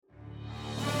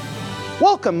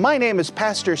Welcome, my name is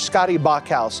Pastor Scotty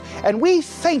Bachhaus, and we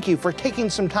thank you for taking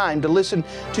some time to listen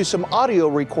to some audio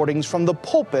recordings from the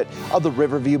pulpit of the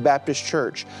Riverview Baptist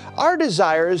Church. Our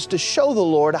desire is to show the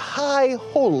Lord high,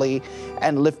 holy,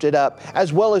 and lifted up,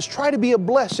 as well as try to be a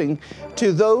blessing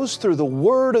to those through the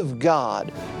Word of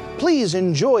God. Please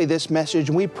enjoy this message,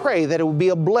 and we pray that it will be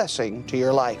a blessing to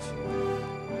your life.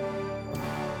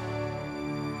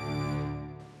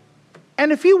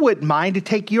 And if you wouldn't mind to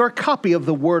take your copy of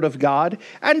the Word of God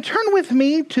and turn with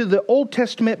me to the Old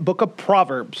Testament book of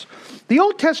Proverbs. The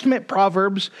Old Testament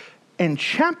Proverbs and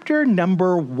chapter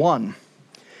number 1.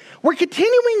 We're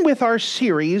continuing with our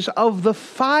series of the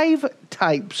 5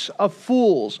 types of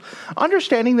fools,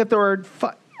 understanding that there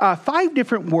are 5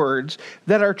 different words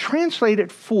that are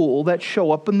translated fool that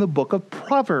show up in the book of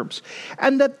Proverbs,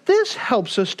 and that this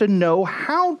helps us to know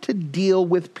how to deal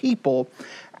with people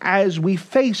as we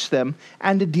face them,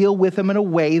 and to deal with them in a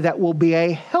way that will be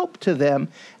a help to them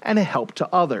and a help to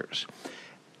others.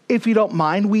 If you don't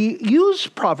mind, we use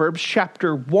Proverbs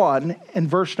chapter 1 and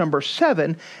verse number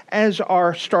 7 as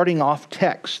our starting off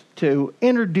text to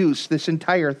introduce this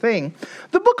entire thing.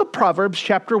 The book of Proverbs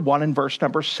chapter 1 and verse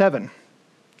number 7.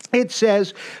 It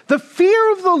says, "The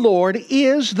fear of the Lord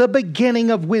is the beginning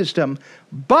of wisdom,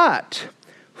 but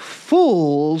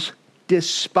fools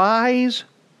despise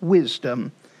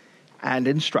wisdom and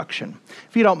instruction."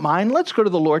 If you don't mind, let's go to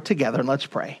the Lord together and let's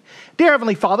pray. Dear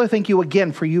Heavenly Father, thank you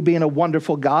again for you being a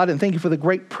wonderful God, and thank you for the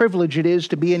great privilege it is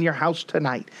to be in your house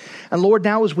tonight. And Lord,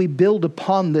 now as we build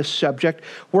upon this subject,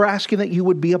 we're asking that you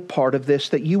would be a part of this,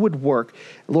 that you would work.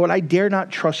 Lord, I dare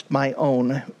not trust my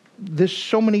own. There's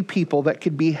so many people that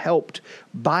could be helped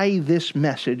by this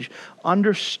message,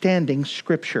 understanding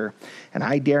Scripture. And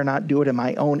I dare not do it in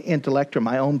my own intellect or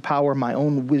my own power, my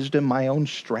own wisdom, my own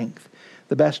strength.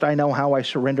 The best I know how, I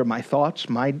surrender my thoughts,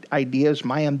 my ideas,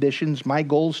 my ambitions, my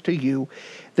goals to you,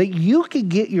 that you could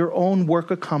get your own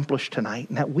work accomplished tonight,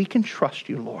 and that we can trust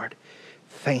you, Lord.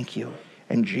 Thank you.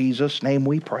 In Jesus' name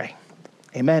we pray.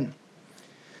 Amen.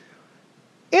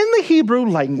 In the Hebrew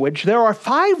language, there are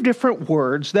 5 different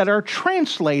words that are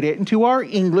translated into our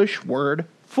English word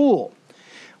fool.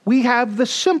 We have the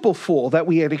simple fool that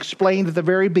we had explained at the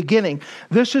very beginning.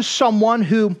 This is someone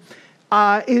who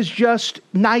is just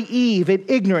naive and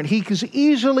ignorant. He's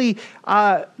easily,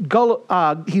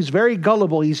 he's very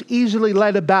gullible. He's easily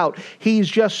led about. He's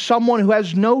just someone who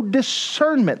has no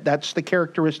discernment. That's the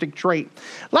characteristic trait.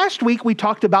 Last week, we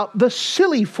talked about the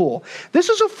silly fool. This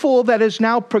is a fool that has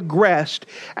now progressed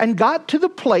and got to the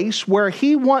place where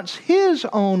he wants his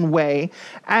own way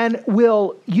and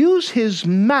will use his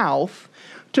mouth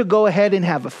to go ahead and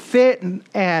have a fit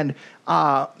and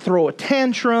throw a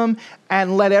tantrum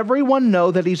and let everyone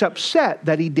know that he's upset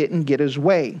that he didn't get his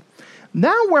way.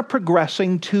 Now we're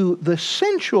progressing to the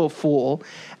sensual fool,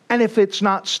 and if it's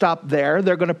not stopped there,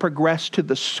 they're going to progress to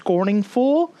the scorning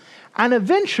fool and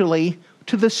eventually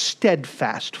to the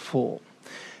steadfast fool.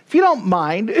 If you don't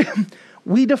mind,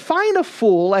 we define a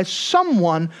fool as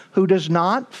someone who does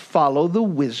not follow the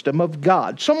wisdom of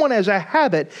God. Someone has a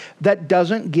habit that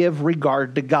doesn't give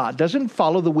regard to God, doesn't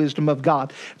follow the wisdom of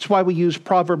God. That's why we use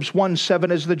Proverbs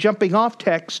 1:7 as the jumping off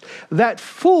text, that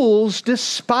fools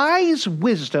despise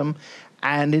wisdom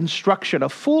and instruction. A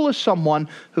fool is someone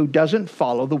who doesn't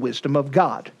follow the wisdom of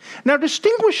God. Now,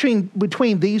 distinguishing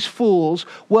between these fools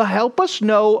will help us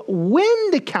know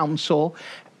when to counsel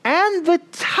and the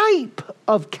type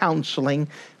of counseling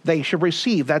they should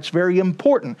receive. That's very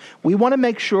important. We want to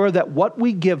make sure that what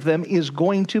we give them is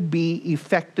going to be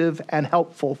effective and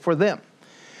helpful for them.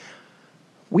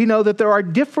 We know that there are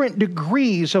different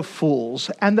degrees of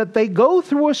fools, and that they go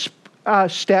through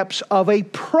steps of a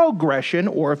progression,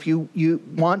 or if you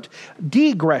want,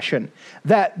 degression,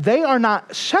 that they are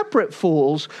not separate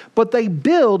fools, but they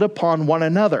build upon one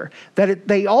another.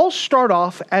 They all start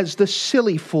off as the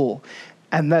silly fool,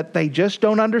 and that they just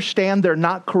don't understand, they're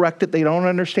not corrected, they don't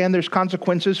understand there's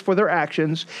consequences for their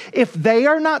actions. If they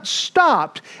are not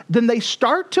stopped, then they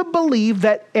start to believe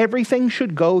that everything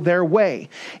should go their way.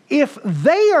 If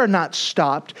they are not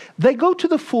stopped, they go to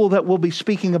the fool that we'll be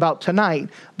speaking about tonight,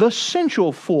 the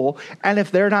sensual fool, and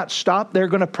if they're not stopped, they're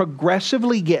going to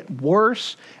progressively get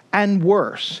worse and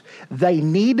worse. They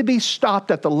need to be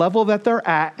stopped at the level that they're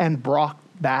at and brought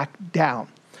back down.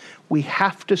 We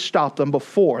have to stop them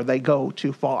before they go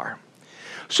too far.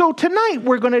 So tonight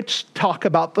we're going to talk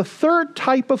about the third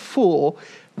type of fool,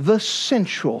 the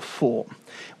sensual fool.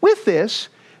 With this,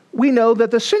 we know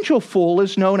that the sensual fool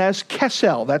is known as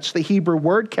kesel. That's the Hebrew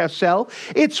word, kesel.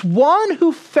 It's one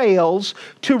who fails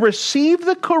to receive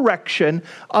the correction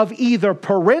of either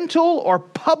parental or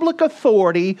public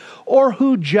authority, or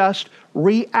who just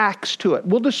reacts to it.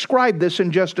 We'll describe this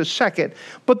in just a second.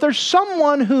 But there's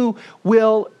someone who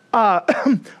will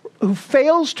who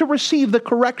fails to receive the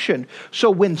correction. So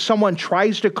when someone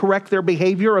tries to correct their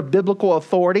behavior of biblical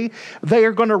authority, they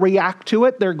are going to react to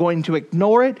it. They're going to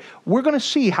ignore it. We're going to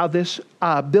see how this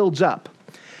builds up.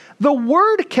 The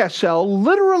word kesel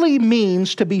literally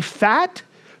means to be fat,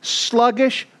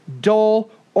 sluggish,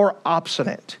 dull, or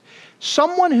obstinate.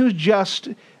 Someone who's just,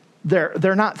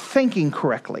 they're not thinking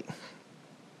correctly.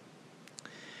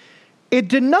 It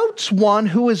denotes one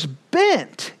who is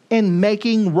bent in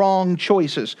making wrong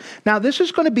choices. Now, this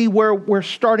is going to be where we're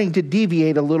starting to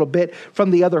deviate a little bit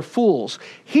from the other fools.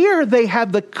 Here, they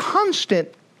have the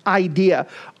constant idea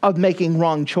of making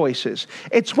wrong choices.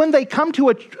 It's when they come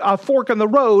to a fork in the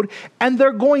road and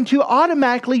they're going to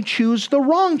automatically choose the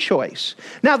wrong choice.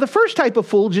 Now, the first type of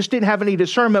fool just didn't have any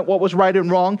discernment what was right and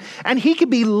wrong, and he could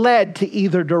be led to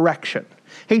either direction.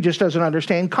 He just doesn't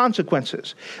understand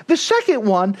consequences. The second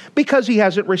one, because he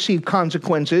hasn't received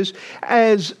consequences,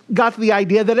 has got the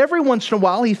idea that every once in a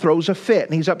while he throws a fit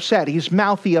and he's upset. He's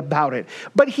mouthy about it.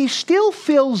 But he still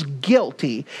feels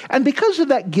guilty. And because of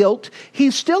that guilt,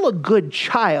 he's still a good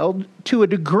child to a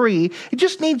degree. He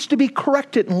just needs to be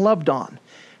corrected and loved on.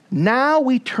 Now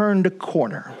we turn the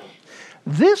corner.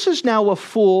 This is now a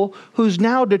fool who's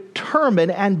now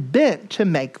determined and bent to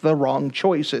make the wrong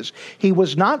choices. He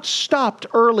was not stopped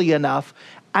early enough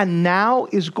and now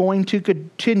is going to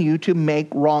continue to make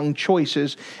wrong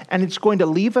choices, and it's going to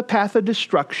leave a path of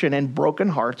destruction and broken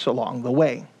hearts along the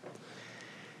way.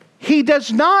 He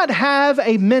does not have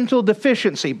a mental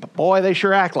deficiency, but boy, they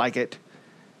sure act like it.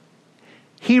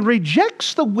 He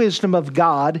rejects the wisdom of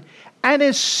God and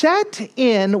is set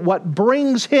in what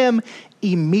brings him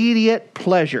immediate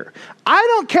pleasure. I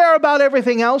don't care about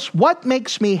everything else. What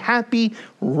makes me happy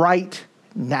right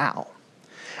now?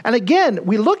 And again,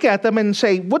 we look at them and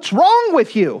say, what's wrong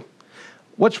with you?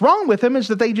 What's wrong with them is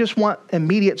that they just want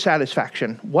immediate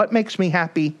satisfaction. What makes me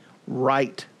happy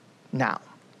right now?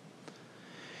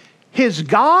 His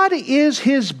God is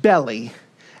his belly,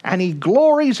 and he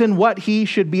glories in what he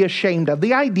should be ashamed of.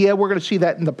 The idea, we're going to see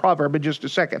that in the proverb in just a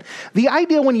second. The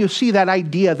idea when you see that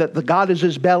idea that the God is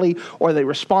his belly, or they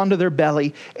respond to their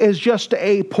belly, is just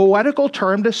a poetical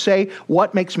term to say,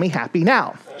 what makes me happy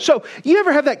now? So, you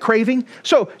ever have that craving?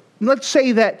 So, let's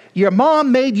say that your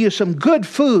mom made you some good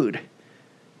food,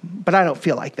 but I don't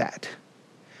feel like that.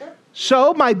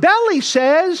 So, my belly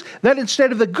says that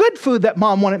instead of the good food that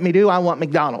mom wanted me to do, I want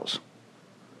McDonald's.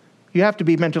 You have to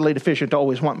be mentally deficient to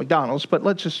always want McDonald's, but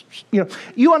let's just,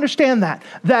 you understand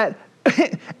that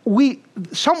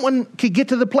someone could get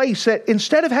to the place that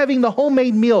instead of having the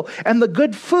homemade meal and the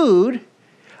good food,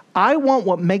 I want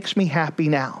what makes me happy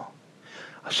now.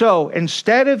 So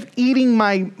instead of eating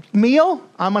my meal,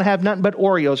 I'm going to have nothing but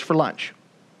Oreos for lunch.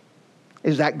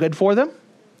 Is that good for them?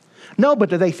 No, but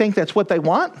do they think that's what they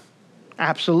want?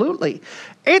 Absolutely.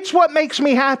 It's what makes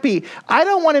me happy. I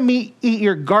don't want to eat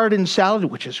your garden salad,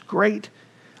 which is great.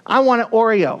 I want an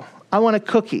Oreo. I want a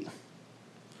cookie.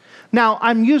 Now,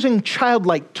 I'm using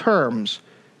childlike terms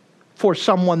for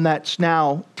someone that's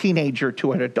now teenager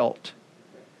to an adult.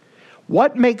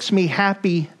 What makes me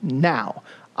happy now?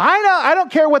 I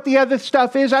don't care what the other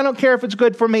stuff is. I don't care if it's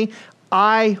good for me.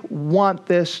 I want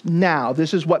this now.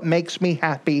 This is what makes me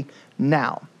happy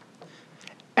now.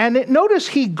 And notice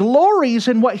he glories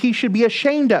in what he should be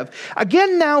ashamed of.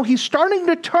 Again, now he's starting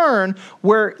to turn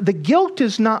where the guilt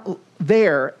is not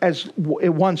there as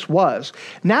it once was.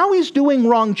 Now he's doing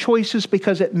wrong choices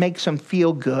because it makes him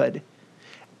feel good.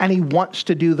 And he wants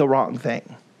to do the wrong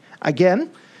thing.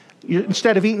 Again,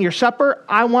 instead of eating your supper,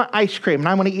 I want ice cream and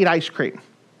I want to eat ice cream.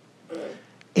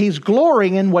 He's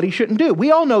glorying in what he shouldn't do.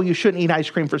 We all know you shouldn't eat ice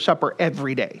cream for supper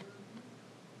every day.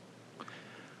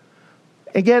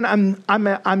 Again,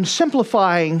 I'm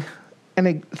simplifying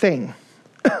a thing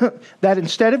that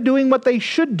instead of doing what they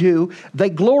should do, they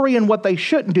glory in what they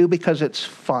shouldn't do because it's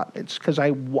fun. It's because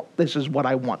this is what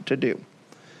I want to do.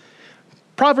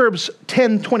 Proverbs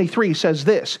 10:23 says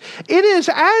this: "It is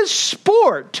as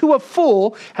sport to a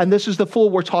fool," and this is the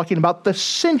fool we're talking about, the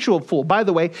sensual fool. By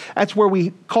the way, that's where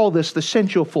we call this the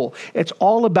sensual fool. It's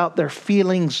all about their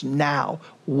feelings now.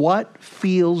 What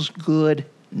feels good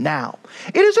now?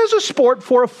 "It is as a sport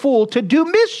for a fool to do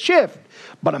mischief,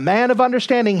 but a man of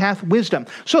understanding hath wisdom."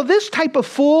 So this type of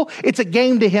fool, it's a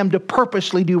game to him to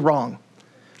purposely do wrong.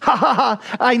 Ha ha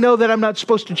ha, I know that I'm not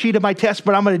supposed to cheat on my test,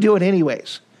 but I'm going to do it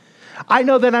anyways. I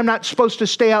know that I'm not supposed to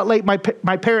stay out late. My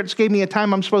parents gave me a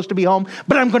time I'm supposed to be home,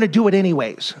 but I'm going to do it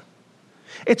anyways.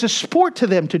 It's a sport to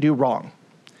them to do wrong.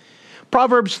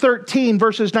 Proverbs 13,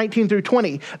 verses 19 through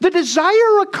 20. The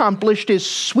desire accomplished is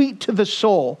sweet to the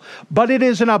soul, but it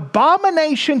is an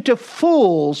abomination to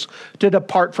fools to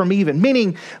depart from evil.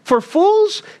 Meaning, for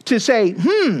fools to say,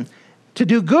 to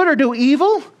do good or do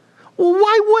evil,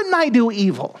 why wouldn't I do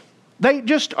evil? They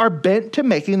just are bent to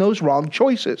making those wrong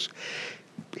choices.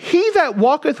 He that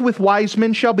walketh with wise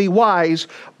men shall be wise,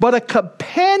 but a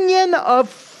companion of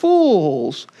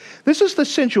fools, this is the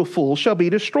sensual fool, shall be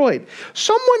destroyed.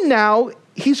 Someone now,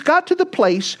 he's got to the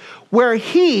place where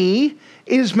he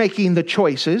is making the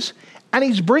choices, and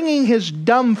he's bringing his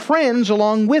dumb friends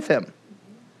along with him.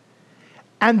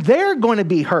 And they're going to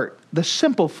be hurt, the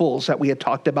simple fools that we had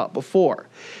talked about before.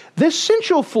 This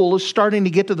sensual fool is starting to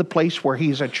get to the place where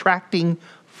he's attracting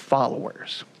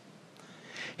followers.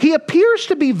 He appears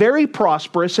to be very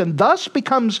prosperous and thus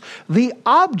becomes the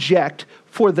object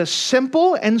for the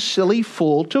simple and silly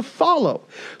fool to follow.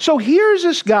 So here's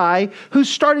this guy who's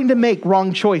starting to make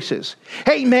wrong choices.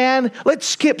 Hey man, let's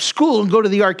skip school and go to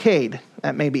the arcade.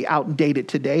 That may be outdated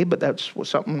today, but that's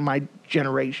something in my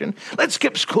generation. Let's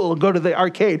skip school and go to the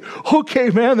arcade.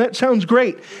 Okay man, that sounds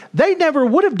great. They never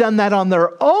would have done that on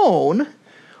their own,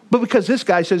 but because this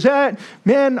guy says,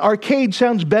 man, arcade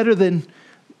sounds better than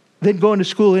going to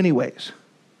school anyways.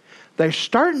 They're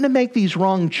starting to make these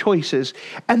wrong choices,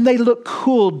 and they look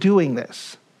cool doing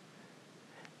this.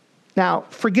 Now,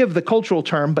 forgive the cultural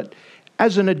term, but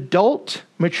as an adult,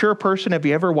 mature person, have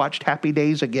you ever watched Happy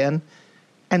Days again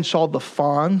and saw the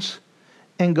Fonz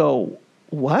and go,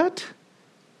 what?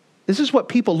 This is what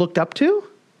people looked up to?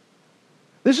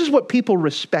 This is what people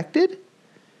respected?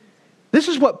 This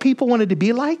is what people wanted to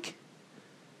be like?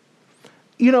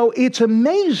 You know, it's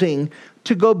amazing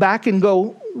to go back and go,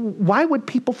 why would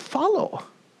people follow?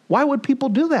 Why would people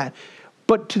do that?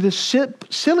 But to the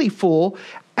silly fool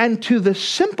and to the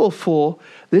simple fool,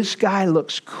 this guy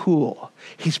looks cool.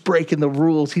 He's breaking the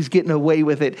rules. He's getting away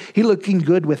with it. He's looking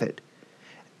good with it.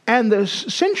 And the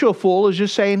sensual fool is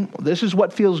just saying, well, this is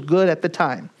what feels good at the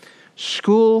time.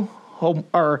 School, home,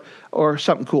 or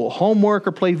something cool. Homework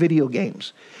or play video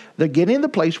games. They're getting in the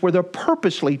place where they're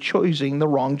purposely choosing the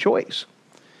wrong choice.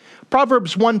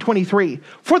 Proverbs 1:23,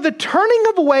 for the turning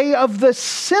away of the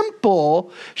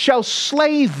simple shall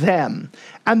slay them,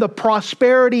 and the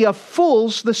prosperity of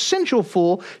fools, the sensual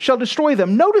fool, shall destroy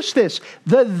them. Notice this,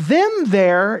 the them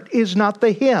there is not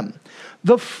the him.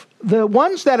 The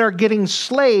ones that are getting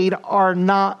slayed are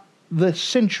not the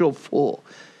sensual fool.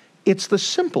 It's the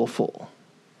simple fool.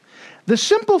 The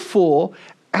simple fool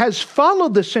has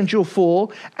followed the sensual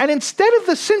fool, and instead of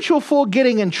the sensual fool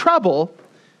getting in trouble,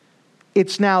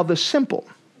 it's now the simple.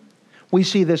 We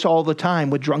see this all the time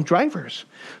with drunk drivers.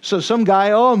 So some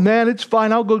guy, oh man, it's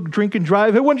fine, I'll go drink and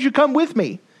drive. Hey, why don't you come with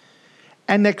me?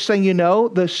 And next thing you know,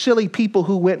 the silly people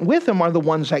who went with him are the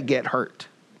ones that get hurt.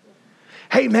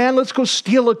 Hey man, let's go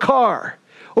steal a car.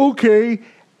 Okay.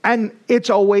 And it's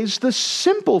always the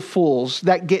simple fools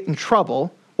that get in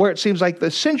trouble, where it seems like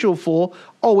the sensual fool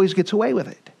always gets away with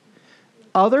it.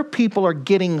 Other people are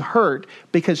getting hurt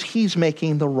because he's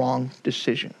making the wrong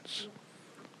decisions.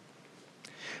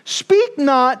 Speak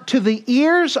not to the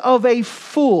ears of a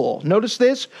fool. Notice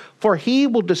this, for he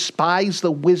will despise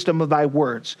the wisdom of thy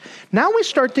words. Now we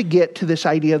start to get to this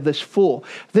idea of this fool.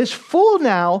 This fool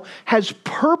now has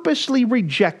purposely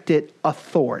rejected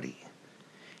authority.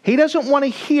 He doesn't want to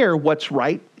hear what's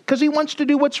right because he wants to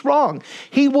do what's wrong.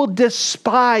 He will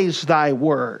despise thy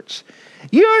words.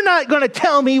 You're not going to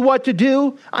tell me what to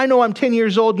do. I know I'm 10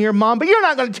 years old and your mom, but you're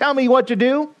not going to tell me what to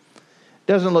do.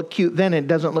 Doesn't look cute then, and it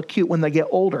doesn't look cute when they get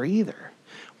older either.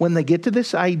 When they get to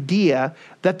this idea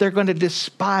that they're going to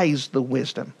despise the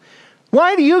wisdom.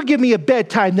 Why do you give me a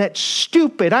bedtime? That's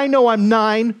stupid. I know I'm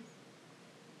 9.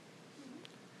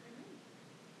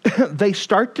 They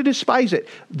start to despise it.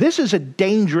 This is a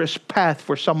dangerous path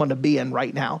for someone to be in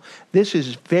right now. This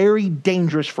is very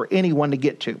dangerous for anyone to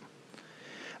get to.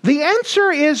 The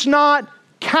answer is not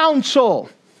counsel.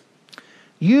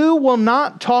 You will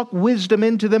not talk wisdom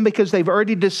into them because they've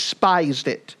already despised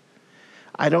it.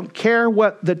 I don't care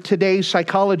what today's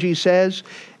psychology says.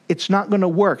 It's not going to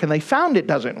work. And they found it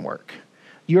doesn't work.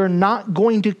 You're not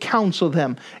going to counsel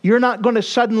them. You're not going to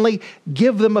suddenly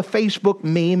give them a Facebook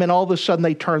meme and all of a sudden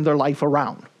they turn their life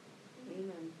around.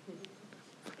 Amen.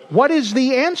 What is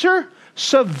the answer?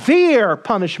 Severe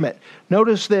punishment.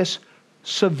 Notice this,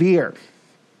 severe.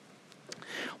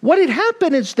 What had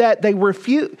happened is that they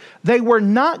were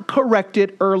not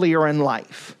corrected earlier in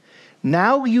life.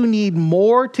 Now you need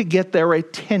more to get their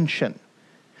attention.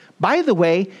 By the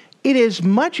way, it is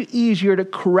much easier to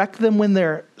correct them when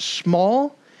they're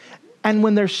small and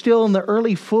when they're still in the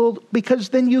early fool, because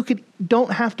then you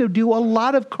don't have to do a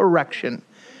lot of correction.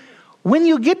 When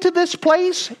you get to this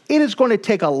place, it is going to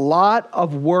take a lot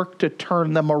of work to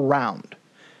turn them around.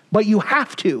 But you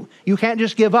have to. You can't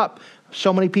just give up.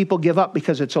 So many people give up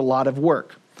because it's a lot of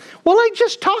work. Well, I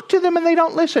just talk to them and they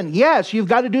don't listen. Yes, you've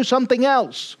got to do something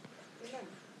else.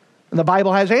 And the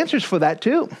Bible has answers for that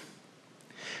too.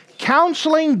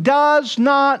 Counseling does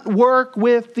not work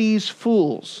with these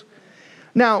fools.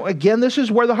 Now, again, this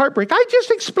is where the heartbreak. I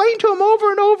just explained to them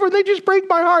over and over and they just break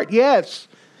my heart. Yes,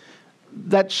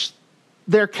 that's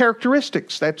their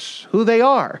characteristics. That's who they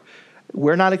are.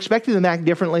 We're not expecting them to act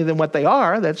differently than what they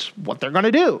are. That's what they're going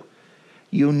to do.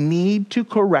 You need to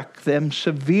correct them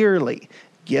severely.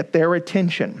 Get their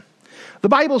attention. The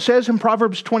Bible says in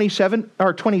Proverbs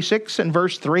 26 and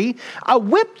verse 3, a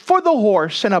whip for the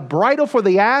horse and a bridle for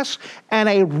the ass and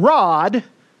a rod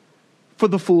for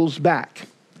the fool's back.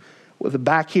 With the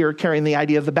back here carrying the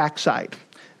idea of the backside.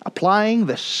 Applying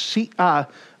the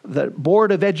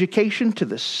board of education to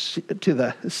the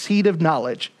seat of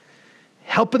knowledge.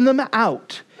 Helping them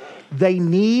out. They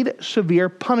need severe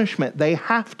punishment. They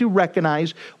have to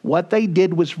recognize what they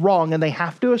did was wrong, and they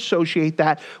have to associate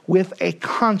that with a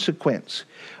consequence.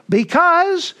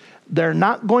 Because they're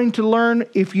not going to learn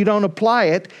if you don't apply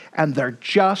it, and they're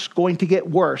just going to get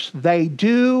worse. They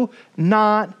do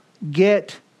not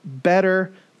get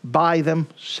better by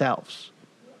themselves.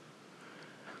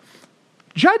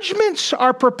 Judgments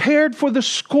are prepared for the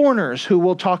scorners, who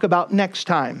we'll talk about next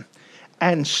time,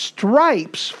 and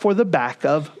stripes for the back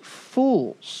of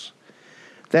fools.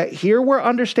 That here we're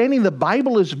understanding the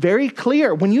Bible is very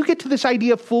clear. When you get to this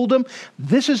idea of fooldom,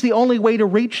 this is the only way to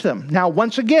reach them. Now,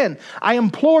 once again, I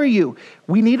implore you,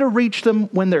 we need to reach them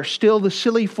when they're still the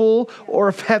silly fool,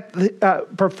 or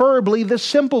preferably the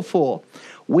simple fool.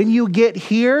 When you get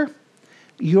here,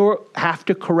 you have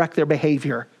to correct their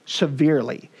behavior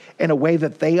severely in a way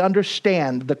that they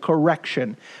understand the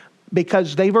correction,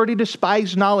 because they've already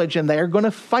despised knowledge and they're going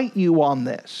to fight you on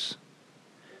this.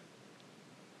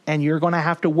 And you're going to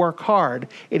have to work hard.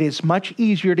 It is much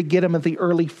easier to get them at the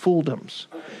early fooldoms.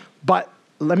 But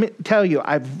let me tell you,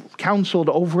 I've counseled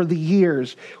over the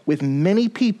years with many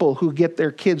people who get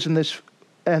their kids in this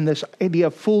idea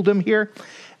of fooldom here,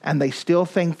 and they still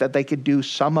think that they could do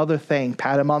some other thing,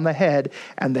 pat them on the head,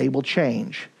 and they will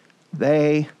change.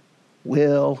 They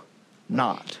will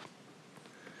not.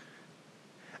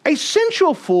 A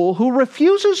sensual fool who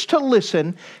refuses to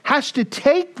listen has to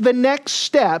take the next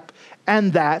step,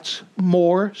 and that's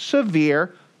more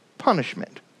severe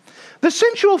punishment. The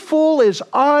sensual fool is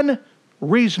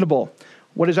unreasonable.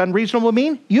 What does unreasonable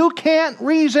mean? You can't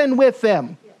reason with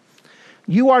them.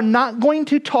 You are not going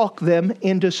to talk them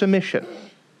into submission.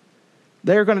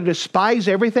 They're going to despise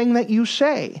everything that you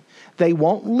say. They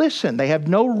won't listen. They have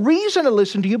no reason to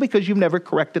listen to you because you've never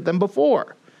corrected them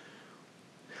before.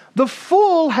 The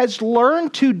fool has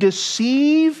learned to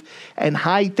deceive and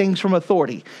hide things from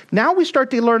authority. Now we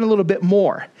start to learn a little bit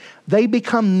more. They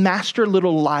become master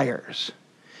little liars.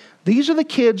 These are the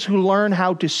kids who learn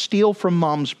how to steal from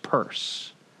mom's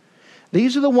purse.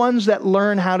 These are the ones that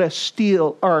learn how to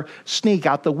steal or sneak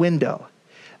out the window.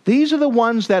 These are the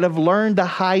ones that have learned to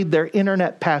hide their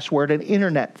internet password and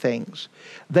internet things.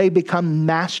 They become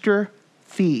master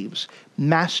thieves,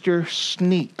 master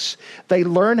sneaks. They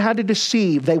learn how to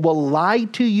deceive. They will lie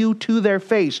to you to their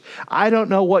face. I don't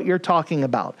know what you're talking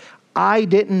about. I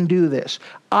didn't do this.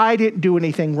 I didn't do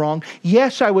anything wrong.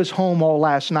 Yes, I was home all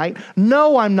last night.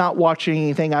 No, I'm not watching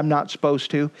anything I'm not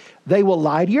supposed to. They will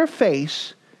lie to your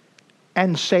face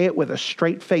and say it with a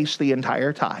straight face the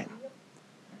entire time.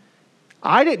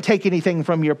 I didn't take anything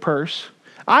from your purse.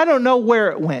 I don't know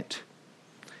where it went.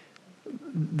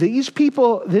 These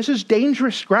people, this is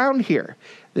dangerous ground here.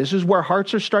 This is where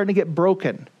hearts are starting to get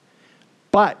broken.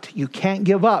 But you can't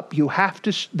give up. You have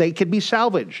to, they can be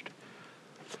salvaged.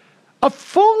 A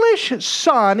foolish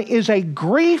son is a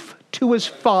grief to his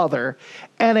father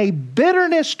and a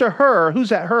bitterness to her. Who's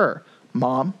that her?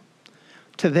 Mom.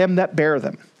 To them that bear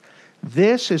them.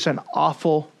 This is an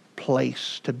awful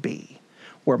place to be,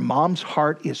 where mom's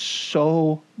heart is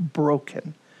so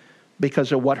broken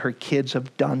because of what her kids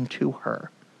have done to her.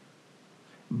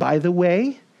 By the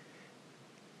way,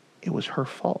 it was her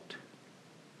fault.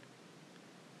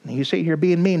 And you say you're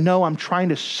being mean. No, I'm trying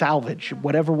to salvage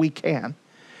whatever we can.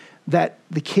 That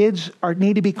the kids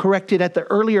need to be corrected at the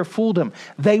earlier fooldom.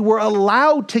 They were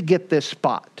allowed to get this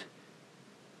spot.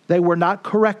 They were not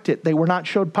corrected. They were not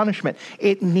showed punishment.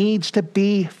 It needs to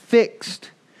be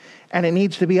fixed. And it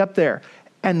needs to be up there.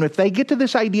 And if they get to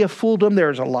this idea of fooldom,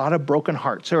 there's a lot of broken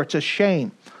hearts. Or it's a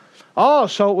shame. Oh,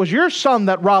 so it was your son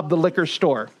that robbed the liquor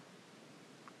store.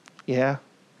 Yeah.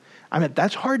 I mean,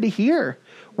 that's hard to hear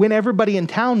when everybody in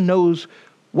town knows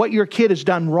what your kid has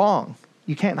done wrong.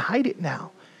 You can't hide it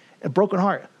now. A broken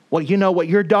heart. Well, you know what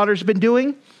your daughter's been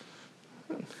doing?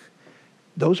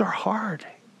 Those are hard.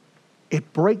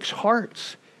 It breaks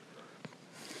hearts.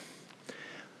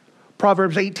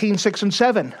 Proverbs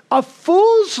 18:6-7. A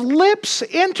fool's lips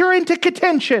enter into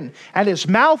contention, and his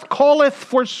mouth calleth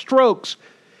for strokes.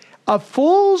 A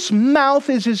fool's mouth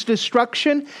is his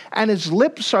destruction, and his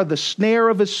lips are the snare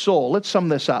of his soul. Let's sum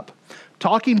this up.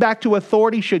 Talking back to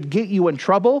authority should get you in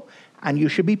trouble, and you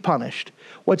should be punished.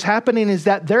 What's happening is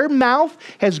that their mouth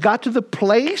has got to the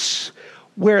place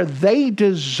where they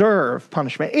deserve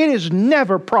punishment. It is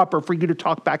never proper for you to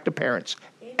talk back to parents,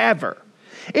 ever.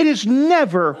 It is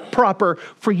never proper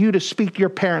for you to speak to your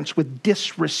parents with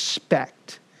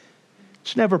disrespect.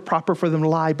 It's never proper for them to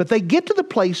lie. But they get to the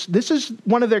place, this is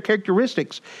one of their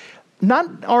characteristics.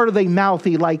 Not are they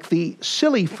mouthy like the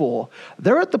silly fool.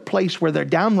 They're at the place where they're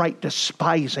downright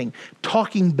despising,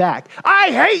 talking back.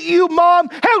 I hate you, Mom.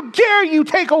 How dare you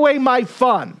take away my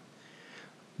fun?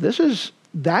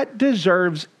 That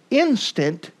deserves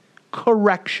instant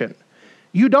correction.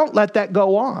 You don't let that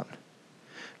go on.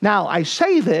 Now, I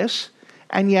say this,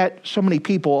 and yet so many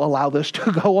people allow this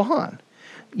to go on.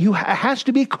 It has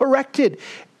to be corrected.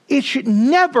 It should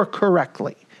never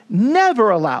correctly. Never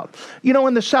allowed. You know,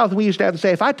 in the South, we used to have to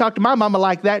say, if I talked to my mama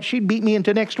like that, she'd beat me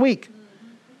into next week.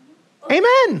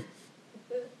 Amen.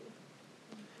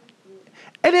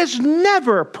 It is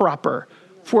never proper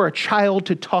for a child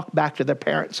to talk back to their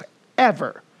parents,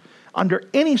 ever, under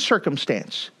any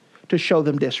circumstance, to show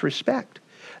them disrespect.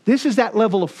 This is that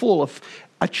level of fool. If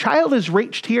a child has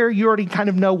reached here, you already kind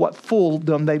of know what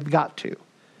fooldom they've got to.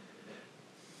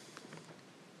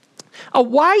 A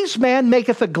wise man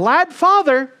maketh a glad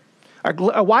father,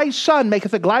 a wise son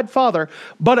maketh a glad father,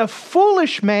 but a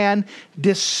foolish man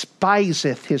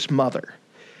despiseth his mother.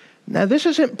 Now, this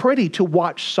isn't pretty to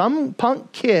watch some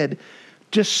punk kid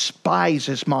despise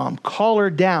his mom, call her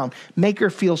down, make her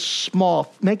feel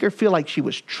small, make her feel like she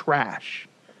was trash.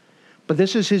 But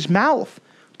this is his mouth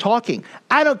talking.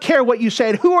 I don't care what you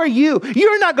said. Who are you?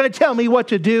 You're not going to tell me what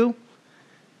to do.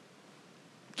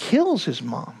 Kills his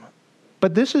mom.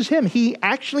 But this is him. He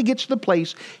actually gets to the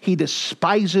place he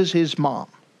despises his mom.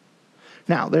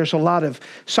 Now, there's a lot of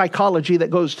psychology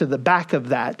that goes to the back of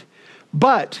that,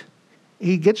 but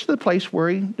he gets to the place where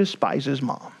he despises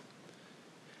mom.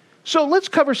 So let's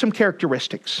cover some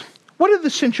characteristics. What are the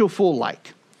sensual fool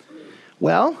like?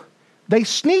 Well, they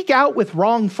sneak out with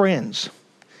wrong friends.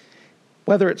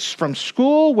 Whether it's from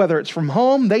school, whether it's from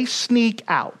home, they sneak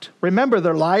out. Remember,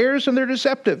 they're liars and they're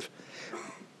deceptive.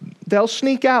 They'll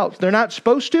sneak out. They're not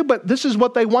supposed to, but this is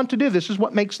what they want to do. This is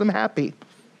what makes them happy.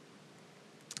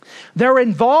 They're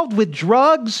involved with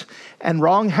drugs and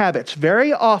wrong habits.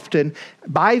 Very often,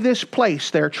 by this place,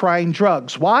 they're trying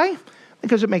drugs. Why?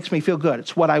 Because it makes me feel good.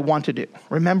 It's what I want to do.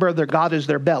 Remember, their God is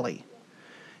their belly.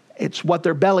 It's what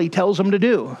their belly tells them to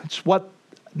do. It's what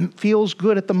feels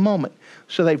good at the moment.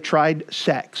 So they've tried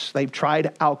sex. They've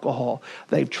tried alcohol.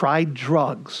 They've tried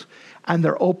drugs. And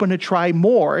they're open to try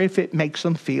more if it makes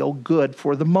them feel good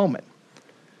for the moment.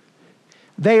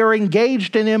 They are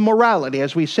engaged in immorality,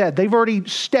 as we said. They've already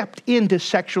stepped into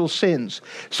sexual sins.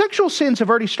 Sexual sins have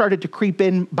already started to creep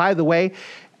in, by the way,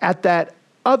 at that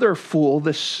other fool,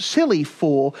 the silly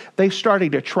fool. They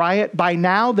started to try it. By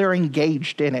now, they're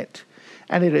engaged in it.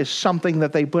 And it is something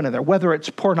that they put in there, whether it's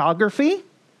pornography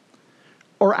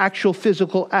or actual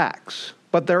physical acts.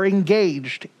 But they're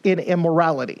engaged in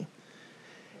immorality.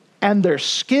 And they're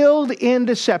skilled in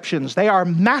deceptions. They are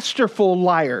masterful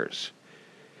liars.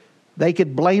 They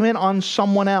could blame it on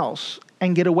someone else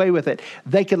and get away with it.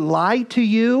 They could lie to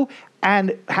you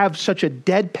and have such a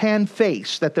deadpan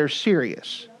face that they're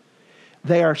serious.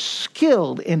 They are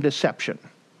skilled in deception.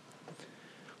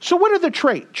 So what are the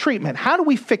treatment? How do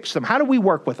we fix them? How do we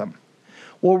work with them?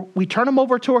 Well, we turn them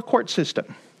over to our court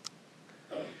system.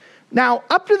 Now,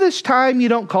 up to this time, you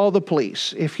don't call the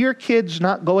police. If your kid's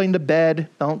not going to bed,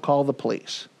 don't call the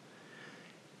police.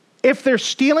 If they're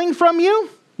stealing from you,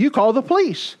 you call the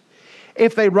police.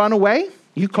 If they run away,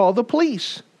 you call the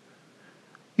police.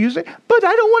 You say, but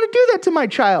I don't want to do that to my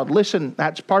child. Listen,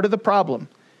 that's part of the problem.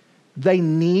 They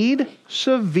need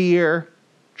severe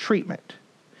treatment.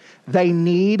 They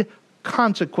need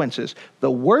consequences.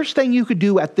 The worst thing you could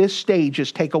do at this stage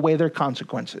is take away their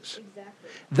consequences. Exactly.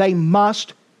 They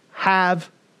must have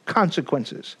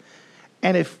consequences.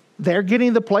 And if they're getting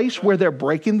to the place where they're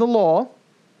breaking the law,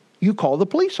 you call the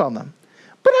police on them.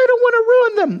 But I don't want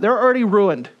to ruin them. They're already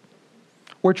ruined.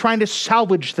 We're trying to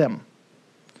salvage them.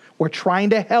 We're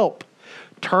trying to help.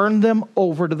 Turn them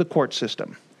over to the court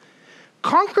system.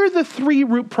 Conquer the 3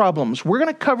 root problems. We're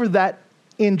going to cover that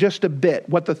in just a bit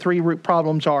what the 3 root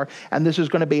problems are, and this is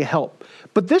going to be a help.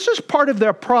 But this is part of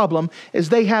their problem, is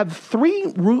they have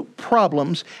 3 root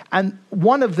problems, and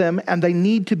one of them, and they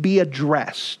need to be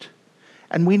addressed.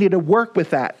 And we need to work with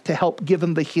that to help give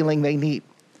them the healing they need.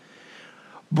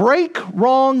 Break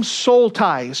wrong soul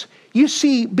ties. You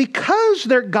see, because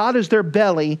their God is their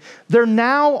belly, they're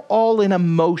now all in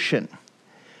emotion.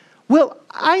 Well,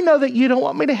 I know that you don't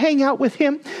want me to hang out with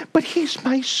him, but he's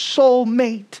my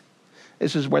soulmate.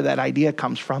 This is where that idea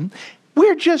comes from.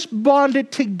 We're just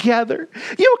bonded together.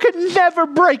 You could never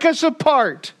break us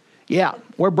apart. Yeah,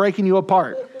 we're breaking you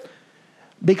apart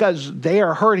because they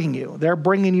are hurting you. They're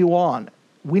bringing you on.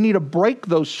 We need to break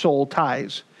those soul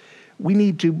ties. We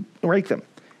need to break them.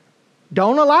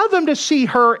 Don't allow them to see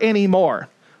her anymore.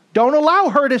 Don't allow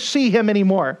her to see him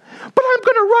anymore. But I'm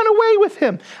going to run away with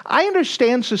him. I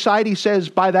understand society says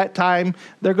by that time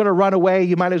they're going to run away.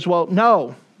 You might as well.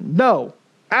 No,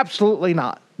 absolutely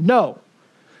not. No.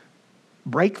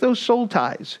 Break those soul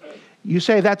ties. You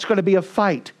say that's going to be a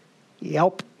fight.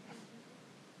 Yep.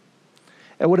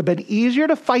 It would have been easier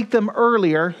to fight them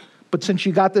earlier, but since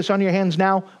you got this on your hands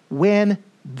now, win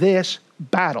this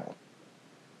battle.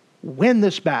 Win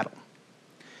this battle.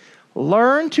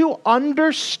 Learn to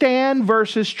understand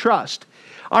versus trust.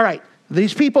 All right,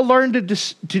 these people learn to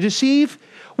deceive.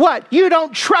 What? You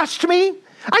don't trust me?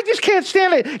 I just can't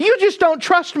stand it. You just don't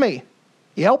trust me.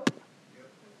 Yep.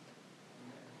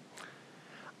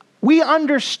 We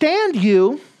understand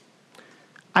you.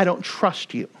 I don't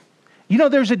trust you. You know,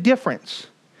 there's a difference.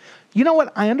 You know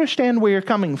what? I understand where you're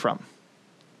coming from.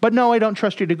 But no, I don't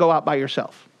trust you to go out by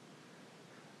yourself.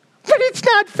 But it's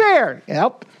not fair.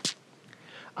 Yep.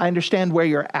 I understand where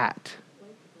you're at.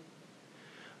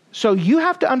 So you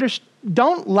have to understand.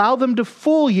 Don't allow them to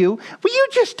fool you. Well, you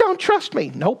just don't trust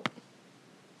me. Nope.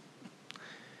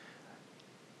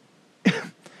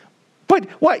 But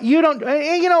what? You don't,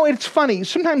 it's funny.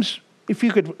 Sometimes, if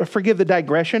you could forgive the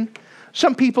digression,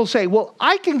 some people say, well,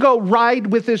 I can go ride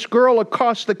with this girl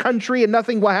across the country and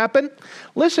nothing will happen.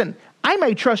 Listen, I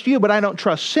may trust you, but I don't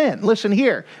trust sin. Listen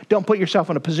here. Don't put yourself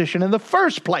in a position in the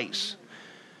first place.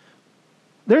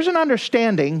 There's an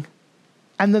understanding,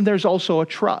 and then there's also a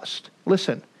trust.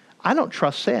 Listen, I don't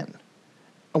trust sin.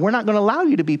 And we're not going to allow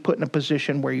you to be put in a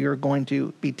position where you're going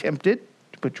to be tempted.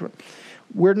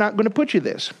 We're not going to put you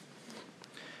this.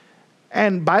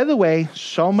 And by the way,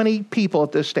 so many people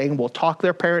at this thing will talk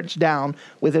their parents down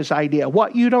with this idea.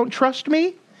 What, you don't trust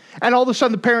me? And all of a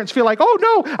sudden the parents feel like, oh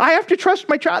no, I have to trust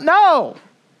my child. No.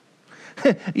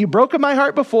 You've broken my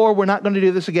heart before. We're not going to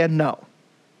do this again. No.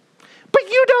 But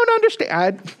you don't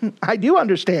understand. I do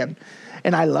understand.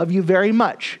 And I love you very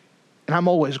much. And I'm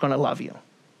always going to love you.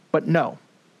 But no.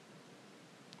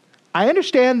 I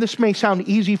understand this may sound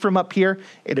easy from up here.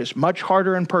 It is much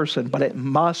harder in person, but it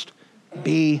must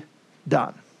be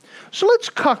done. So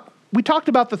we talked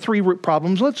about the 3 root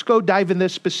problems. Let's go dive in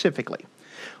this specifically.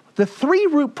 The 3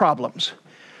 root problems.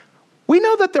 We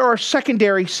know that there are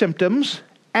secondary symptoms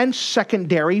and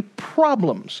secondary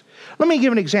problems. Let me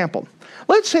give an example.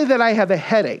 Let's say that I have a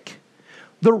headache.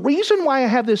 The reason why I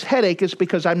have this headache is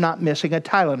because I'm not missing a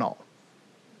Tylenol.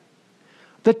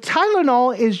 The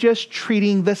Tylenol is just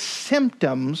treating the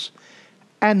symptoms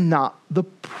and not the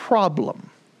problem.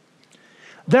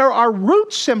 There are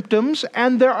root symptoms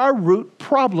and there are root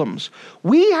problems.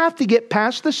 We have to get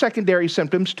past the secondary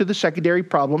symptoms to the secondary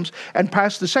problems and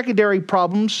past the secondary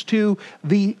problems to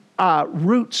the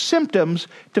root symptoms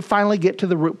to finally get to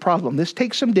the root problem. This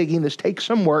takes some digging, this takes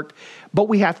some work, but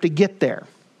we have to get there.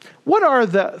 What are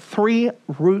the 3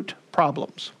 root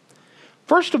problems?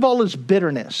 First of all is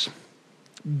bitterness.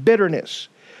 Bitterness.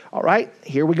 All right,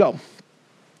 here we go.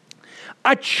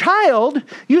 A child,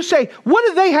 you say, what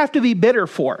do they have to be bitter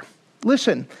for?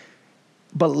 Listen,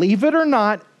 believe it or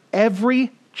not,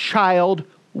 every child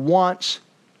wants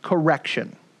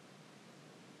correction.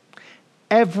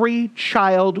 Every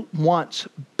child wants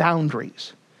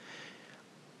boundaries.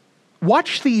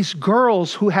 Watch these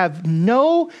girls who have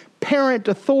no parent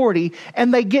authority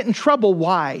and they get in trouble.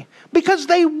 Why? Because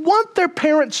they want their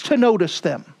parents to notice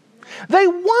them. They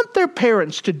want their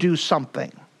parents to do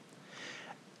something.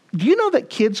 Do you know that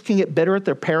kids can get bitter at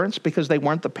their parents because they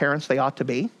weren't the parents they ought to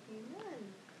be? Amen.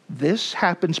 This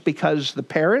happens because the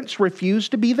parents refuse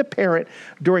to be the parent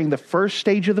during the first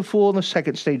stage of the fool and the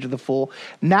second stage of the fool.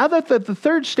 Now that the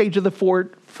third stage of the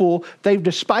fool, they're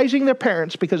despising their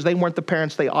parents because they weren't the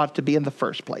parents they ought to be in the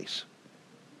first place.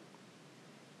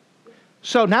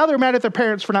 So now they're mad at their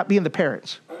parents for not being the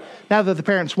parents. Now that the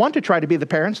parents want to try to be the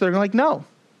parents, they're like, no,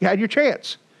 you had your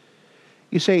chance.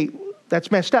 You say, that's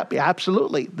messed up. Yeah,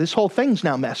 absolutely. This whole thing's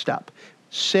now messed up.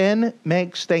 Sin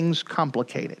makes things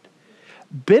complicated.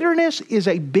 Bitterness is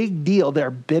a big deal.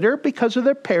 They're bitter because of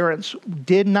their parents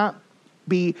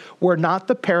were not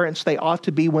the parents they ought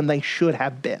to be when they should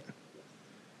have been.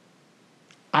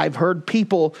 I've heard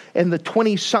people in the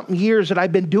 20-something years that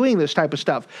I've been doing this type of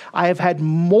stuff. I have had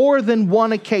more than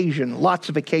one occasion, lots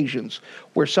of occasions,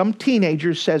 where some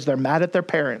teenager says they're mad at their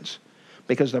parents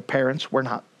because their parents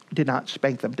did not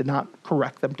spank them, did not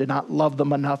correct them, did not love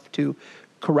them enough to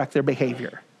correct their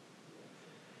behavior.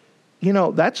 You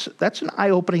know, that's an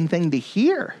eye-opening thing to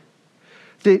hear.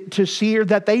 To see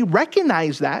that they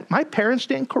recognize that my parents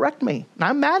didn't correct me, and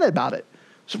I'm mad about it.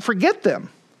 So forget them.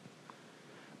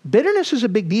 Bitterness is a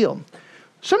big deal.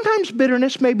 Sometimes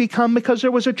bitterness may become because there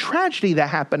was a tragedy that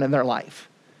happened in their life.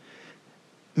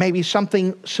 Maybe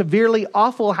something severely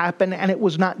awful happened and it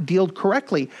was not dealt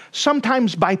correctly.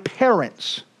 Sometimes by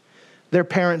parents. Their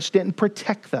parents didn't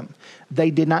protect them. They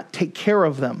did not take care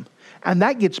of them. And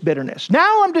that gets bitterness.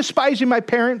 Now I'm despising my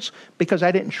parents because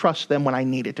I didn't trust them when I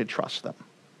needed to trust them.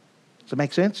 Does that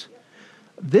make sense?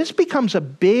 This becomes a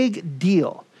big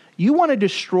deal. You want to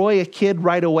destroy a kid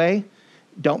right away?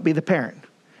 Don't be the parent.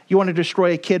 You want to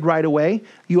destroy a kid right away?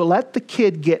 You will let the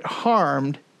kid get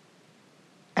harmed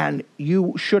and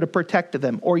you should have protected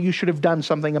them or you should have done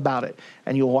something about it.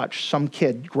 And you'll watch some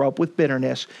kid grow up with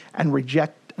bitterness and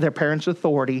reject their parents'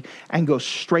 authority and go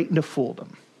straight into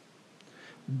fooldom.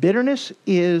 Bitterness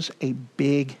is a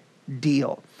big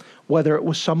deal. Whether it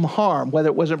was some harm, whether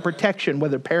it wasn't protection,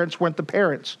 whether parents weren't the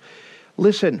parents.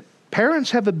 Listen,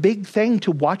 parents have a big thing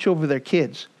to watch over their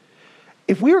kids.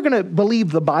 If we were going to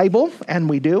believe the Bible, and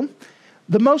we do,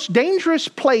 the most dangerous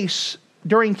place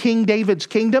during King David's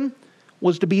kingdom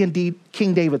was to be in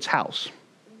King David's house.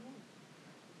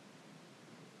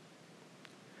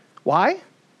 Why?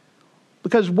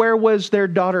 Because where was their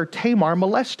daughter Tamar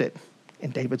molested?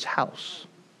 In David's house.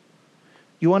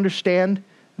 You understand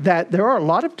that there are a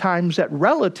lot of times that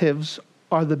relatives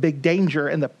are the big danger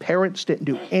and the parents didn't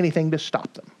do anything to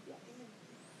stop them.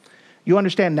 You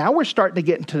understand, now we're starting to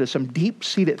get into some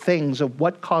deep-seated things of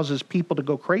what causes people to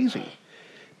go crazy.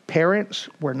 Parents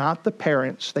were not the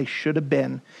parents they should have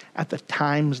been at the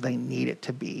times they needed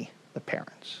to be the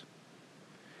parents.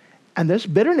 And this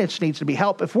bitterness needs to be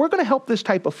helped. If we're going to help this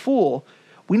type of fool,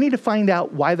 we need to find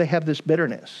out why they have this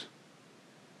bitterness.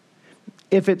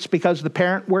 If it's because the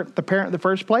parent weren't the parent in the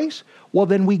first place, well,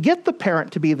 then we get the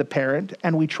parent to be the parent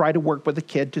and we try to work with the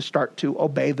kid to start to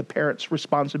obey the parent's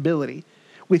responsibility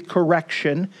with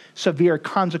correction, severe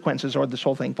consequences, or this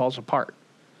whole thing falls apart.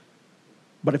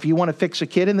 But if you want to fix a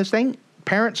kid in this thing,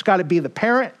 parents got to be the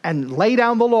parent and lay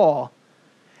down the law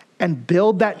and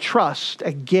build that trust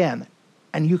again.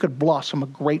 And you could blossom a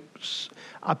great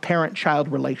parent-child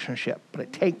relationship. But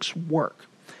it takes work.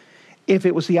 If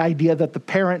it was the idea that the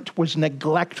parent was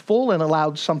neglectful and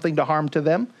allowed something to harm to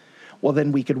them, well,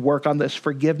 then we could work on this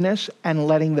forgiveness and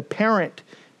letting the parent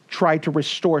try to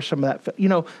restore some of that. You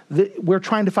know, we're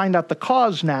trying to find out the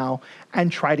cause now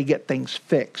and try to get things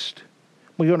fixed.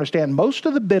 Well, you understand, most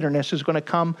of the bitterness is going to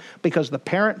come because the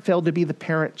parent failed to be the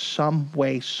parent some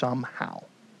way, somehow.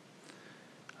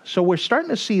 So we're starting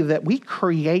to see that we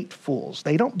create fools.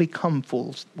 They don't become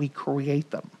fools. We create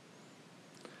them.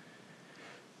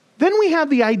 Then we have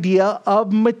the idea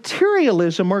of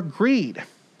materialism or greed.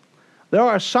 There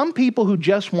are some people who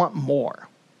just want more.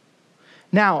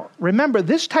 Now, remember,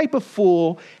 this type of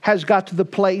fool has got to the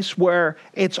place where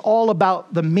it's all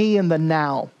about the me and the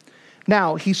now.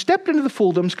 Now, he stepped into the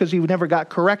fooldoms because he never got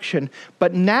correction,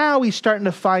 but now he's starting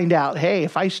to find out, hey,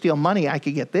 if I steal money, I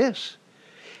could get this.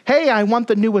 Hey, I want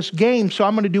the newest game, so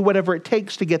I'm going to do whatever it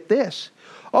takes to get this.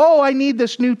 Oh, I need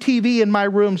this new TV in my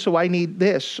room, so I need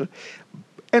this.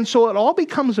 And so it all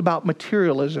becomes about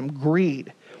materialism,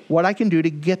 greed, what I can do to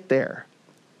get there.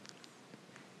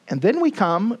 And then we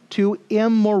come to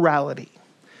immorality.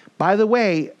 By the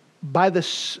way, by the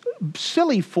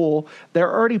silly fool,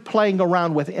 they're already playing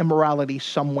around with immorality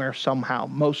somewhere, somehow,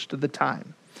 most of the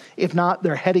time. If not,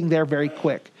 they're heading there very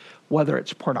quick, whether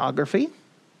it's pornography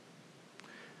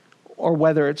or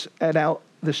whether it's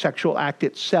the sexual act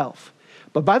itself.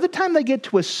 But by the time they get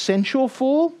to a sensual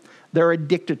fool, they're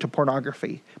addicted to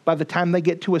pornography. By the time they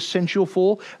get to a sensual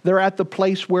fool, they're at the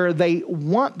place where they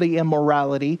want the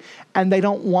immorality and they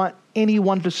don't want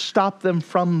anyone to stop them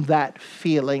from that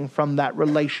feeling, from that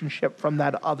relationship, from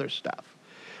that other stuff.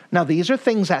 Now, these are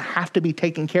things that have to be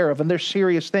taken care of, and they're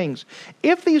serious things.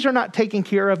 If these are not taken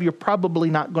care of, you're probably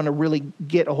not going to really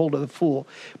get a hold of the fool.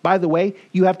 By the way,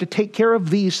 you have to take care of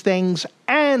these things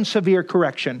and severe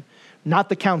correction, not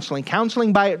the counseling.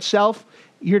 Counseling by itself,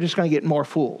 you're just going to get more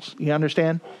fools. You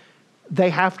understand? They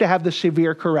have to have the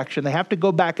severe correction. They have to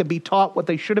go back and be taught what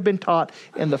they should have been taught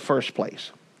in the first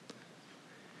place.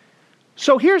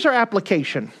 So here's our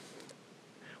application.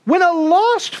 When a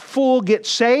lost fool gets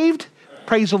saved,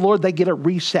 praise the Lord, they get a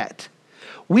reset.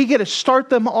 We get to start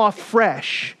them off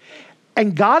fresh.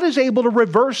 And God is able to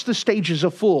reverse the stages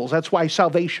of fools. That's why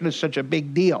salvation is such a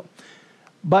big deal.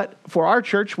 But for our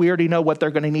church, we already know what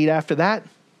they're going to need after that.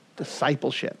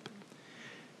 Discipleship.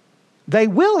 They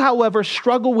will, however,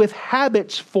 struggle with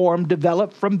habits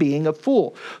developed from being a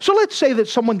fool. So let's say that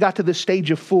someone got to this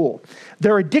stage of fool.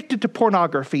 They're addicted to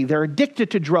pornography. They're addicted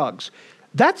to drugs.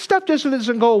 That stuff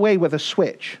doesn't go away with a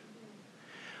switch.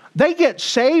 They get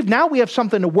saved. Now we have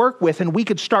something to work with, and we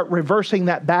could start reversing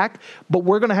that back, but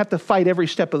we're going to have to fight every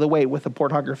step of the way with a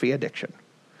pornography addiction.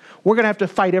 We're going to have to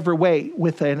fight every way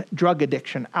with a drug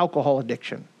addiction, alcohol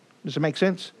addiction. Does it make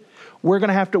sense? We're going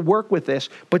to have to work with this,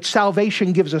 but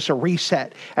salvation gives us a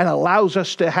reset and allows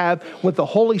us to have, with the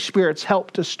Holy Spirit's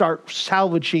help, to start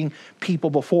salvaging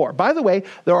people before. By the way,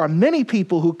 there are many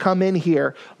people who come in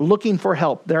here looking for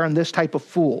help. They're in this type of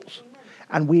fools.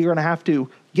 And we're going to have to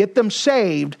get them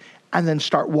saved and then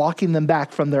start walking them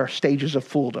back from their stages of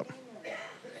fooldom.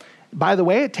 By the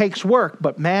way, it takes work,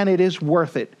 but man, it is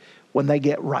worth it when they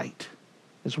get right.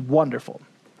 It's wonderful.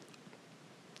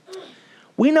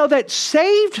 We know that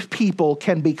saved people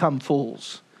can become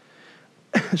fools.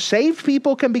 Saved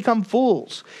people can become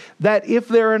fools. That if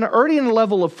they're already in a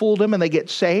level of fooldom and they get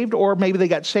saved, or maybe they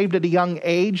got saved at a young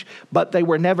age, but they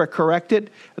were never corrected,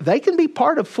 they can be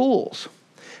part of fools.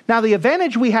 Now, the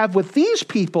advantage we have with these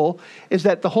people is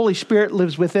that the Holy Spirit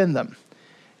lives within them,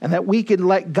 and that we can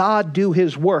let God do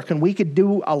his work, and we could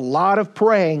do a lot of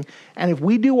praying, and if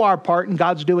we do our part and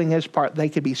God's doing his part, they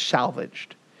could be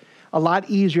salvaged. A lot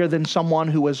easier than someone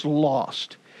who is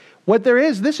lost. What there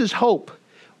is, this is hope.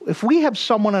 If we have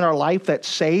someone in our life that's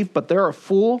saved, but they're a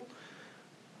fool,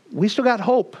 we still got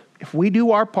hope. If we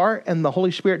do our part and the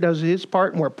Holy Spirit does his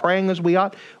part and we're praying as we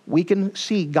ought, we can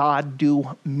see God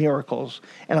do miracles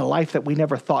in a life that we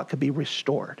never thought could be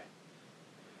restored.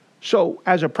 So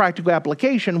as a practical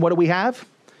application, what do we have?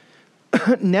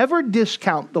 Never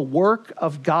discount the work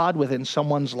of God within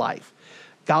someone's life.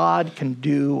 God can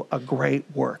do a great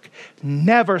work.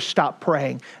 Never stop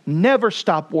praying. Never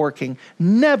stop working.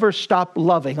 Never stop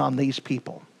loving on these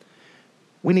people.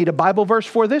 We need a Bible verse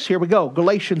for this. Here we go.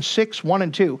 Galatians 6, 1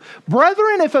 and 2.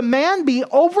 Brethren, if a man be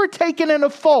overtaken in a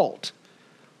fault,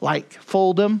 like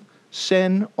fooldom,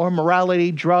 sin, or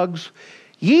morality, drugs,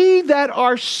 ye that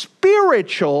are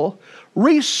spiritual,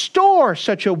 restore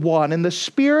such a one in the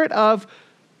spirit of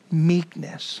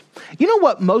meekness. You know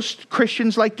what most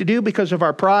Christians like to do because of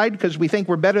our pride, because we think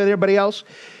we're better than everybody else?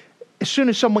 As soon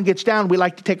as someone gets down, we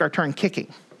like to take our turn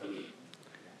kicking.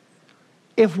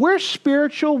 If we're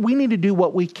spiritual, we need to do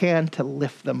what we can to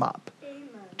lift them up,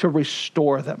 to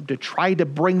restore them, to try to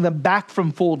bring them back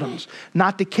from fooldoms,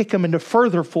 not to kick them into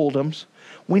further fooldoms.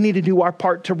 We need to do our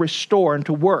part to restore and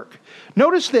to work.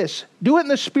 Notice this, do it in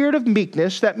the spirit of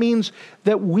meekness. That means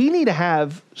that we need to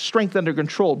have strength under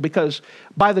control, because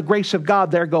by the grace of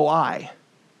God, there go I.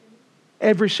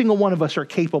 Every single one of us are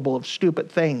capable of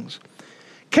stupid things.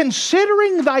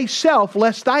 Considering thyself,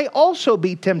 lest I also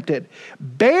be tempted.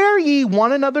 Bear ye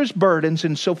one another's burdens,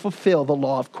 and so fulfill the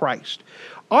law of Christ.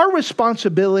 Our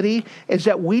responsibility is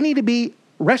that we need to be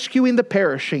rescuing the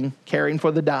perishing, caring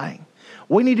for the dying.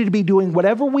 We need to be doing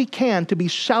whatever we can to be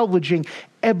salvaging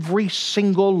every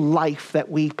single life that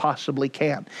we possibly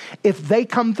can. If they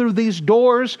come through these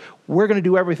doors, we're going to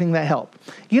do everything that help.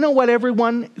 You know what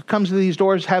everyone who comes to these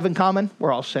doors have in common?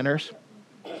 We're all sinners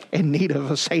in need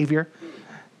of a Savior.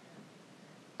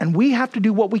 And we have to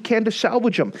do what we can to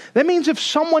salvage them. That means if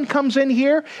someone comes in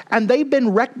here and they've been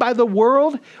wrecked by the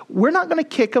world, we're not going to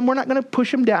kick them. We're not going to push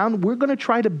them down. We're going to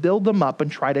try to build them up and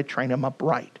try to train them up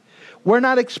right. We're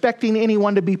not expecting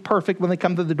anyone to be perfect when they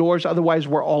come to the doors. Otherwise,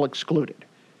 we're all excluded.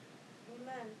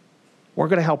 Amen. We're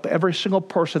going to help every single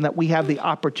person that we have the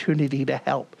opportunity to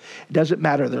help. It doesn't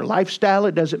matter their lifestyle.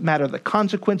 It doesn't matter the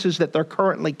consequences that they're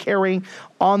currently carrying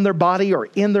on their body or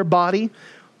in their body.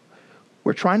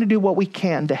 We're trying to do what we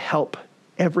can to help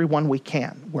everyone we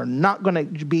can. We're not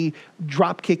going to be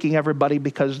drop kicking everybody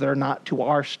because they're not to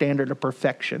our standard of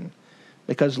perfection.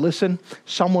 Because listen,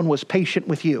 someone was patient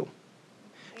with you.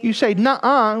 You say,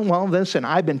 nuh-uh. Well, listen,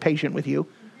 I've been patient with you.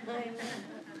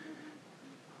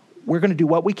 We're going to do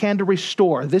what we can to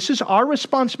restore. This is our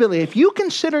responsibility. If you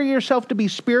consider yourself to be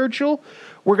spiritual,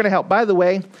 we're going to help. By the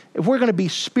way, if we're going to be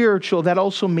spiritual, that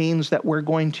also means that we're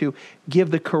going to give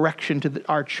the correction to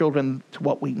our children to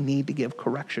what we need to give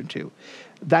correction to.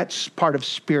 That's part of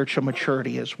spiritual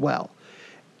maturity as well.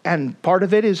 And part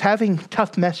of it is having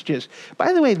tough messages.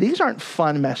 By the way, these aren't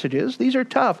fun messages. These are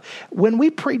tough. When we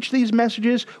preach these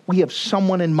messages, we have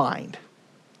someone in mind.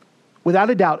 Without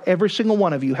a doubt, every single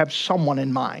one of you have someone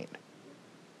in mind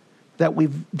that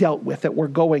we've dealt with, that we're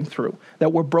going through,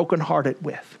 that we're brokenhearted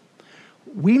with.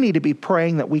 We need to be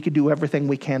praying that we could do everything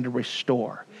we can to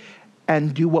restore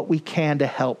and do what we can to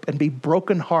help and be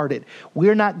brokenhearted.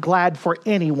 We're not glad for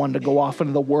anyone to go off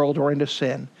into the world or into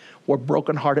sin. We're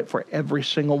brokenhearted for every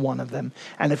single one of them.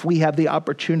 And if we have the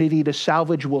opportunity to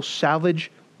salvage, we'll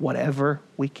salvage whatever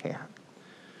we can.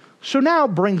 So now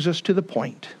brings us to the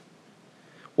point.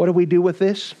 What do we do with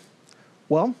this?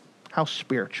 Well, how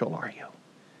spiritual are you?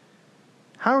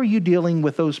 How are you dealing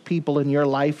with those people in your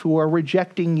life who are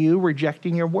rejecting you,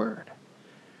 rejecting your word?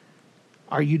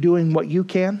 Are you doing what you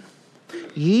can?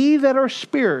 Ye that are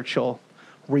spiritual,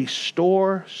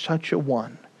 restore such a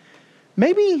one.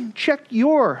 Maybe check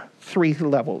your 3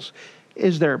 levels.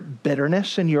 Is there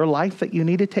bitterness in your life that you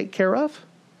need to take care of?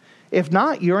 If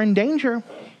not, you're in danger.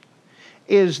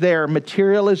 Is there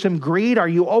materialism, greed? Are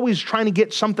you always trying to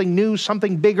get something new,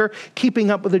 something bigger, keeping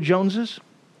up with the Joneses?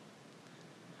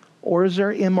 Or is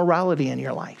there immorality in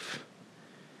your life?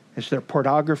 Is there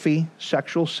pornography,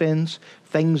 sexual sins,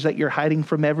 things that you're hiding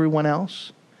from everyone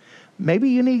else? Maybe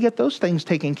you need to get those things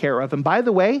taken care of. And by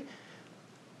the way,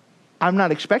 I'm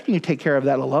not expecting you to take care of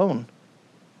that alone.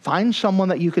 Find someone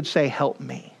that you could say, help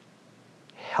me.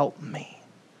 Help me.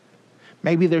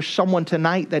 Maybe there's someone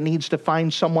tonight that needs to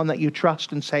find someone that you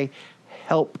trust and say,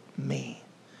 help me.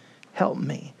 Help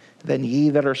me. Then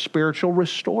ye that are spiritual,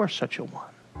 restore such a one.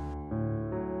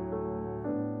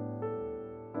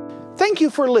 Thank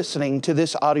you for listening to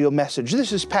this audio message.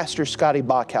 This is Pastor Scotty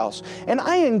Bachhaus, and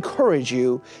I encourage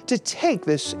you to take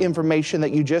this information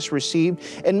that you just received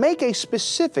and make a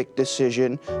specific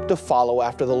decision to follow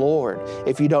after the Lord.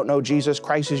 If you don't know Jesus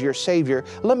Christ as your Savior,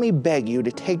 let me beg you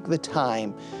to take the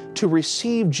time to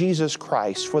receive Jesus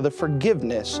Christ for the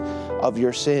forgiveness of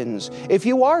your sins. If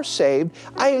you are saved,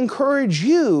 I encourage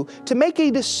you to make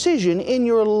a decision in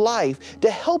your life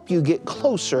to help you get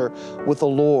closer with the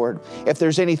Lord. If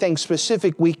there's anything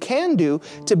specific we can do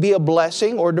to be a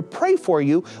blessing or to pray for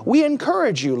you, we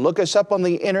encourage you. Look us up on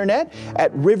the internet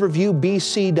at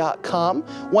riverviewbc.com.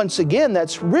 Once again,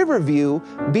 that's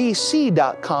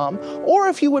riverviewbc.com. Or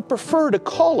if you would prefer to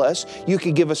call us, you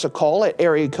could give us a call at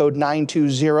area code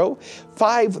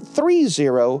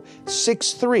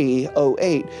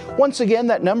 920-530-6308. Once again,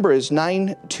 that number is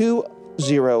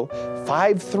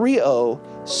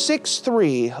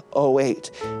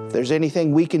 920-530-6308. If there's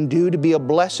anything we can do to be a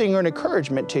blessing or an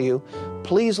encouragement to you,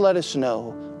 please let us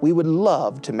know. We would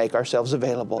love to make ourselves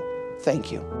available.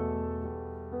 Thank you.